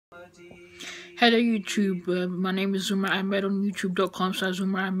Hello YouTube, my name is ZummerAhmad on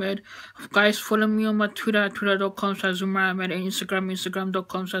youtube.com/ZummerAhmad. Guys, follow me on my Twitter, twitter.com/ZummerAhmad, and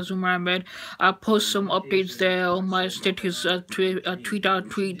instagram.com/ZummerAhmad. I post some updates there on my status, tweet out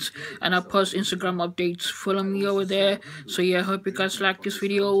tweets, and I post Instagram updates. Follow me over there. So yeah, I hope you guys like this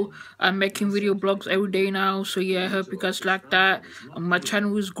video. I'm making video blogs every day now, so yeah, I hope you guys like that. My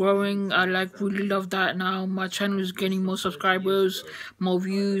channel is growing. I really love that now. My channel is getting more subscribers, more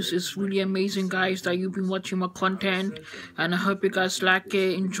views. It's really amazing, guys, that you've been watching my content, and I hope you guys like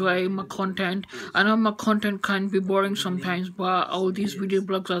it, enjoy my content. I know my content can be boring sometimes, but all these video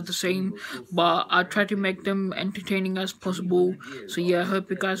blogs are the same, but I try to make them entertaining as possible. So yeah, I hope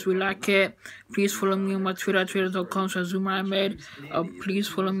you guys will like it. Please follow me on my Twitter, twitter.com/ZummerAhmad. Please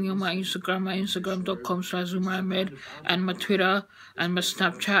follow me on my Instagram, instagram.com/ZummerAhmad, and my Twitter and my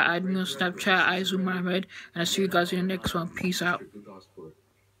Snapchat. Add me on Snapchat, ZummerAhmad, and I'll see you guys in the next one. Peace out.